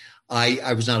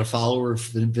 I was not a follower of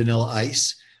Vanilla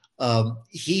Ice.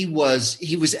 He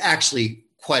was actually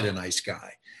quite a nice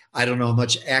guy. I don't know how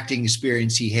much acting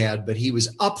experience he had, but he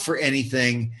was up for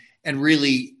anything and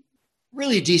really,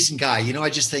 really a decent guy. I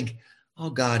just think, oh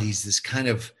God, he's this kind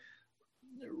of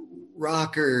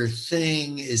rocker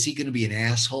thing. Is he going to be an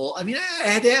asshole? I mean, I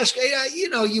had to ask,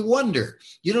 you wonder,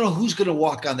 you don't know who's going to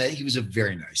walk on that. He was a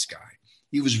very nice guy.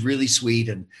 He was really sweet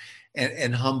and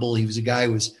humble. He was a guy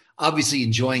who was obviously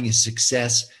enjoying his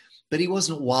success, but he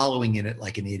wasn't wallowing in it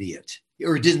like an idiot,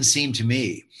 or it didn't seem to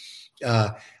me.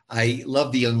 I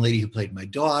love the young lady who played my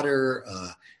daughter.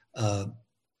 I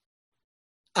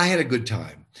had a good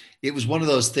time. It was one of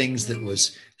those things that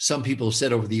was, some people have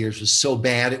said over the years, was so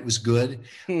bad it was good.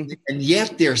 And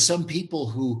yet there are some people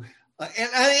who,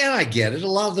 and I get it, a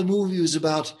lot of the movie was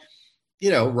about,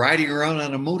 riding around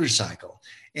on a motorcycle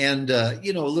and, a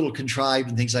little contrived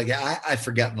and things like that. I've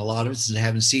forgotten a lot of it since I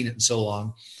haven't seen it in so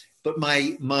long. But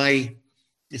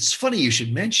it's funny you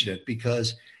should mention it,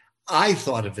 because I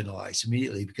thought of Vanilla Ice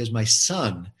immediately, because my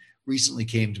son recently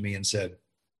came to me and said,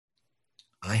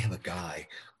 I have a guy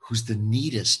who's the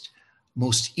neatest,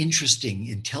 most interesting,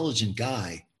 intelligent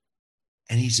guy,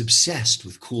 and he's obsessed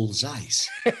with Cool as Ice.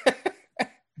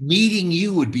 Meeting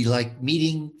you would be like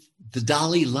meeting the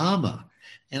Dalai Lama.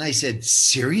 And I said,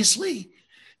 seriously?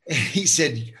 And he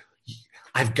said,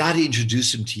 I've got to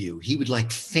introduce him to you. He would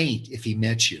like faint if he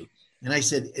met you. And I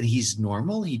said, and he's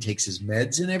normal? He takes his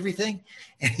meds and everything?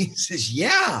 And he says,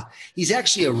 yeah, he's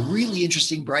actually a really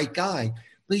interesting, bright guy,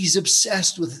 but he's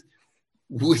obsessed with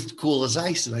Cool as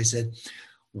Ice. And I said,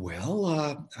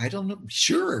 well, I don't know.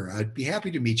 Sure, I'd be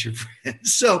happy to meet your friend.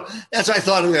 So that's why I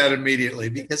thought of that immediately,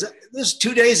 because this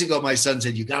 2 days ago, my son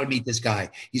said, you got to meet this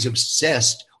guy. He's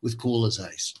obsessed with Cool as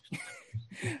Ice.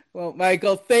 Well,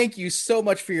 Michael, thank you so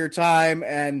much for your time.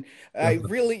 And I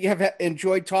really have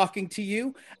enjoyed talking to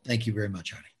you. Thank you very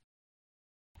much, honey.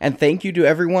 And thank you to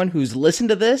everyone who's listened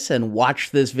to this and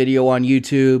watched this video on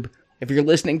YouTube. If you're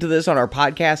listening to this on our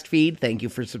podcast feed, thank you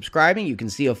for subscribing. You can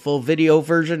see a full video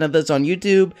version of this on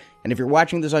YouTube. And if you're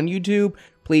watching this on YouTube,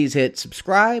 please hit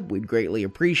subscribe. We'd greatly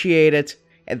appreciate it.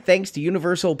 And thanks to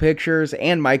Universal Pictures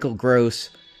and Michael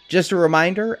Gross. Just a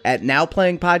reminder, at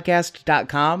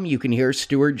nowplayingpodcast.com, you can hear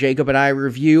Stuart, Jacob, and I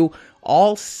review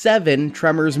all 7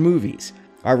 Tremors movies.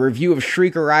 Our review of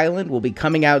Shrieker Island will be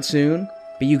coming out soon,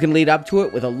 but you can lead up to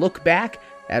it with a look back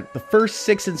at the first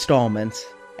 6 installments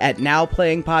at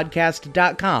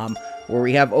nowplayingpodcast.com, where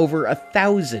we have over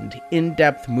 1,000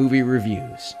 in-depth movie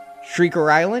reviews.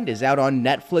 Shrieker Island is out on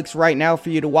Netflix right now for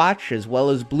you to watch, as well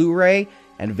as Blu-ray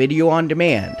and video on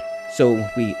demand. So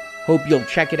we hope you'll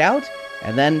check it out,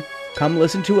 and then come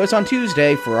listen to us on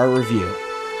Tuesday for our review.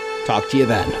 Talk to you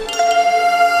then.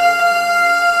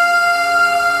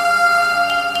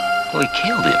 We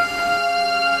killed him.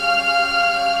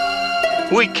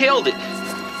 We killed it.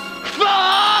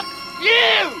 Fuck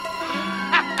you!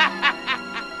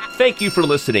 Thank you for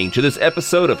listening to this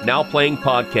episode of Now Playing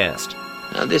Podcast.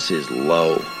 Now this is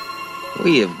low.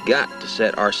 We have got to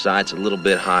set our sights a little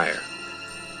bit higher.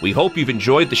 We hope you've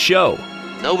enjoyed the show.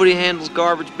 Nobody handles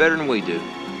garbage better than we do.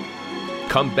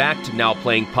 Come back to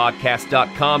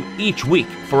NowPlayingPodcast.com each week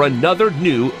for another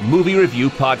new movie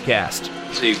review podcast.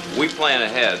 See, we plan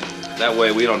ahead. That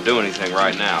way we don't do anything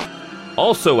right now.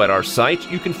 Also at our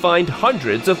site, you can find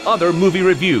hundreds of other movie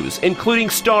reviews, including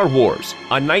Star Wars,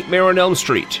 A Nightmare on Elm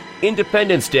Street,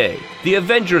 Independence Day, the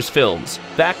Avengers films,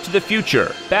 Back to the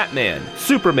Future, Batman,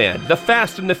 Superman, The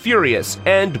Fast and the Furious,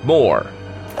 and more.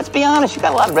 Let's be honest, you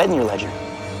got a lot of red in your ledger.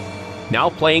 Now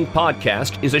Playing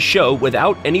Podcast is a show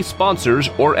without any sponsors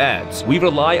or ads. We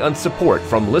rely on support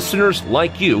from listeners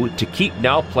like you to keep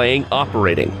Now Playing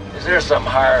operating. Is there some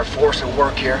higher force at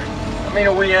work here? I mean,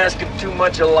 are we asking too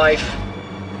much of life?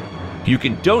 You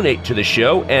can donate to the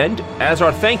show and, as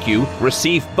our thank you,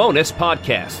 receive bonus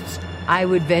podcasts. I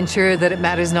would venture that it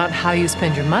matters not how you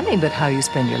spend your money, but how you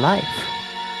spend your life.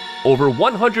 Over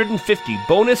 150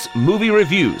 bonus movie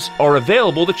reviews are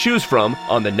available to choose from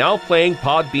on the Now Playing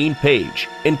Podbean page,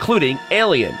 including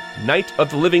Alien, Night of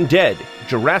the Living Dead,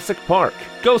 Jurassic Park,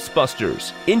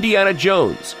 Ghostbusters, Indiana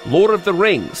Jones, Lord of the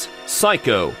Rings,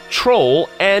 Psycho, Troll,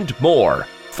 and more.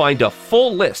 Find a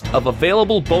full list of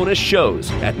available bonus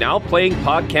shows at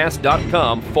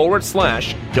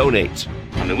nowplayingpodcast.com/donate.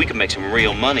 I mean, we could make some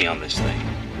real money on this thing.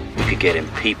 We could get in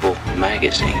People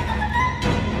magazine.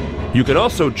 You can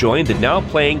also join the Now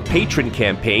Playing patron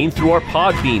campaign through our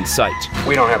Podbean site.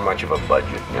 We don't have much of a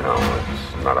budget, you know.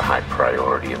 It's not a high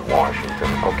priority in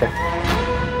Washington, okay?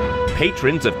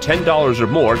 Patrons of $10 or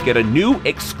more get a new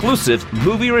exclusive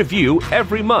movie review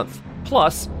every month.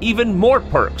 Plus, even more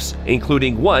perks,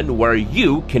 including one where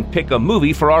you can pick a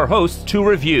movie for our hosts to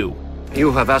review.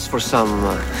 You have asked for some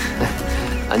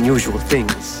unusual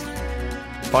things.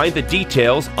 Find the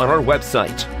details on our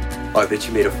website. Oh, I bet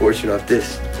you made a fortune off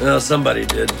this. Well, somebody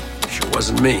did. Sure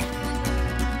wasn't me.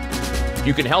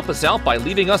 You can help us out by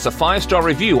leaving us a 5-star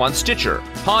review on Stitcher,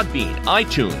 Podbean,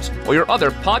 iTunes, or your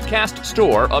other podcast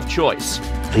store of choice.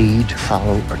 Lead,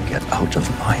 follow, or get out of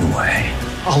my way.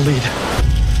 I'll lead.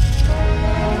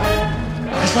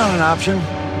 That's not an option.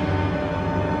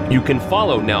 You can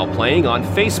follow Now Playing on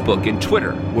Facebook and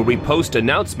Twitter, where we post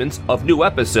announcements of new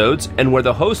episodes and where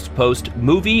the hosts post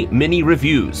movie mini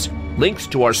reviews. Links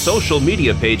to our social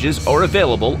media pages are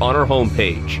available on our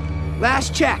homepage.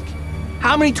 Last check.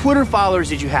 How many Twitter followers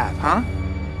did you have, huh?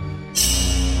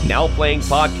 Now Playing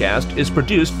Podcast is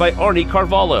produced by Arnie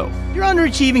Carvalho. You're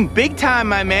underachieving big time,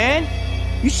 my man.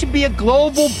 You should be a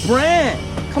global brand.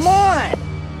 Come on.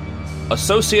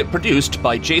 Associate produced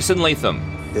by Jason Latham.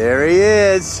 There he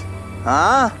is.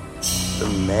 Huh? The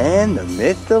man, the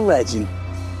myth, the legend.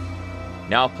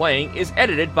 Now Playing is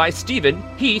edited by Stephen,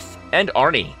 Heath, and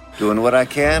Arnie. Doing what I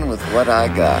can with what I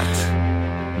got.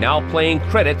 Now Playing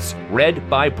credits read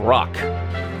by Brock.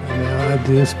 I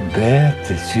just bet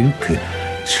that you could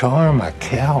charm a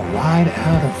cow right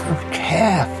out of her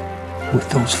calf with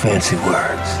those fancy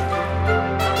words.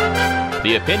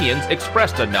 The opinions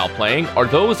expressed on Now Playing are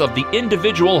those of the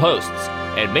individual hosts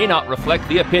and may not reflect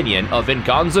the opinion of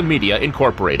Venganza Media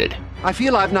Incorporated. I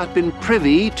feel I've not been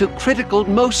privy to critical,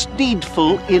 most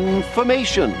needful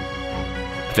information.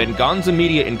 Venganza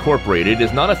Media Incorporated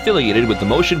is not affiliated with the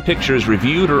motion pictures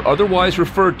reviewed or otherwise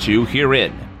referred to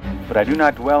herein. But I do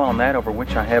not dwell on that over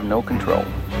which I have no control.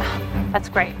 That's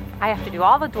great. I have to do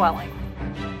all the dwelling.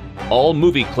 All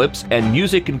movie clips and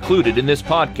music included in this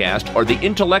podcast are the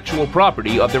intellectual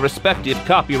property of their respective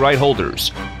copyright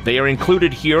holders. They are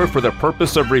included here for the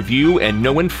purpose of review and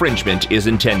no infringement is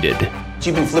intended.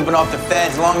 You've been flipping off the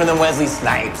feds longer than Wesley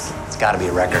Snipes. It's gotta be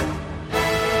a record.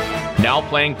 Now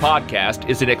Playing Podcast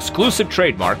is an exclusive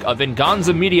trademark of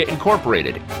Venganza Media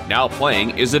Incorporated. Now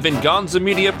Playing is a Venganza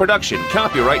Media production,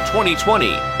 copyright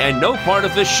 2020, and no part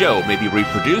of this show may be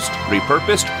reproduced,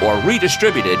 repurposed, or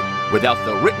redistributed without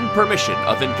the written permission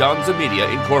of Venganza Media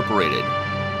Incorporated.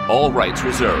 All rights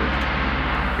reserved.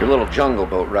 Your little jungle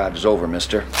boat ride is over,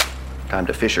 mister. Time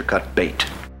to fish or cut bait.